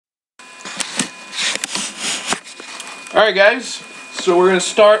Alright guys, so we're going to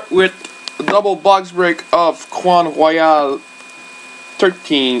start with a double box break of Crown Royale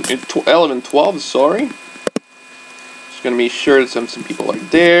 11, 12, sorry. Just going to make sure that some people are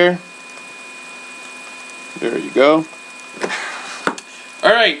there. There you go.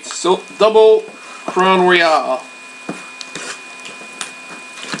 Alright, so double Crown Royale.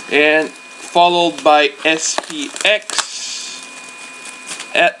 And followed by SPX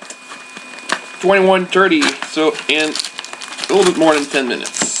at 21:30, so in a little bit more than 10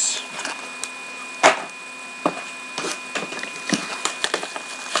 minutes.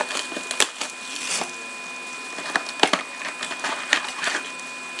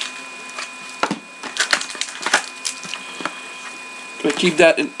 Gonna keep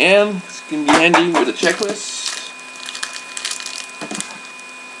that in N. It's gonna be handy with a checklist.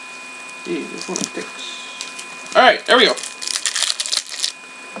 Hey, this one ticks. Alright, there we go.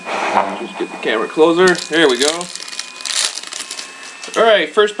 Just get the camera closer. There we go. Alright,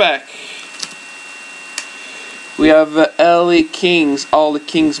 first pack. We have LA Kings, all the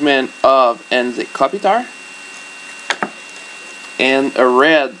Kingsmen of Enze Kopitar. And a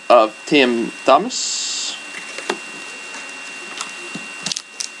red of Tim Thomas.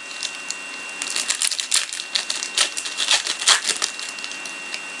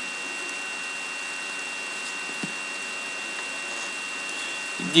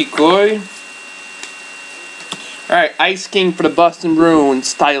 Decoy. Alright, Ice King for the Boston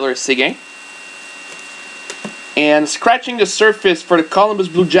Bruins, Tyler Seguin. And scratching the surface for the Columbus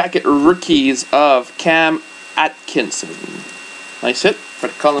Blue Jacket rookies of Cam Atkinson. Nice hit for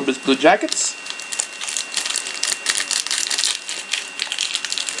the Columbus Blue Jackets.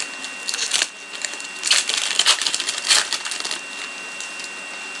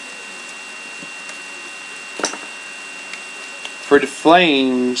 For the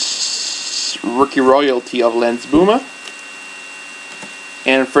Flames, rookie royalty of Lance Bouma.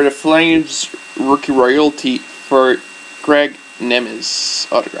 And for the Flames, rookie royalty for Greg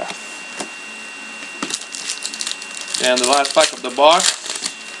Nemes autograph. And the last pack of the box.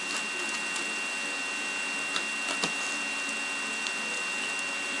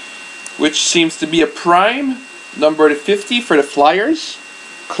 Which seems to be a prime, number 50 for the Flyers,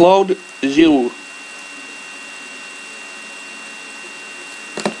 Claude Giroux.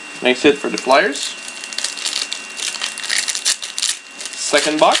 Nice hit for the Flyers.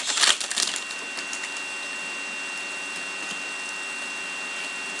 Second box.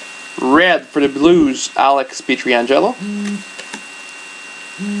 Red for the Blues, Alex Pietrangelo.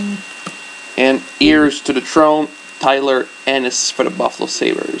 And ears to the throne, Tyler Ennis for the Buffalo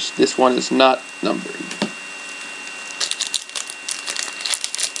Sabres. This one is not numbered.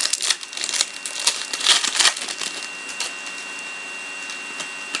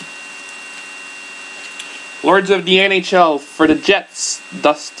 Lords of the NHL for the Jets,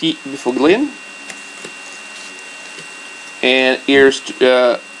 Dusty Bifoglin. And here's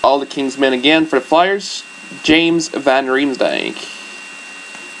all the Kingsmen again for the Flyers, James Van Riemsdyk,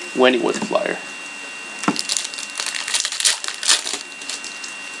 when he was a Flyer.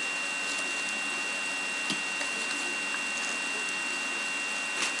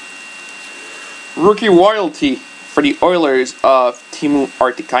 Rookie royalty for the Oilers of Teemu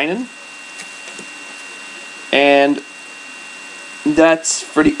Artikainen. And that's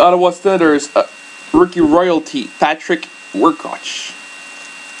for the Ottawa Senators, rookie royalty, Patrick Workoch.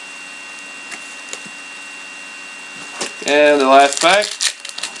 And the last pack,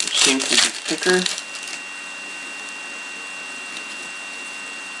 which seems to be thicker.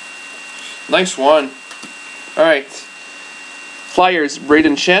 Nice one. Alright. Flyers,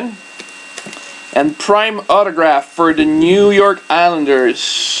 Braden Shen. And prime autograph for the New York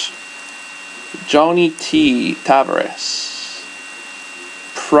Islanders, Johnny T. Tavares.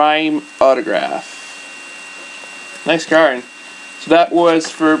 Prime autograph. Nice card. So that was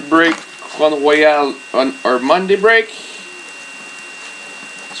for break Crown Royale on our Monday break.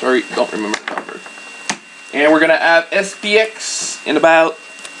 Sorry, don't remember the number. And we're going to have SPX in about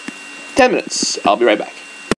 10 minutes. I'll be right back.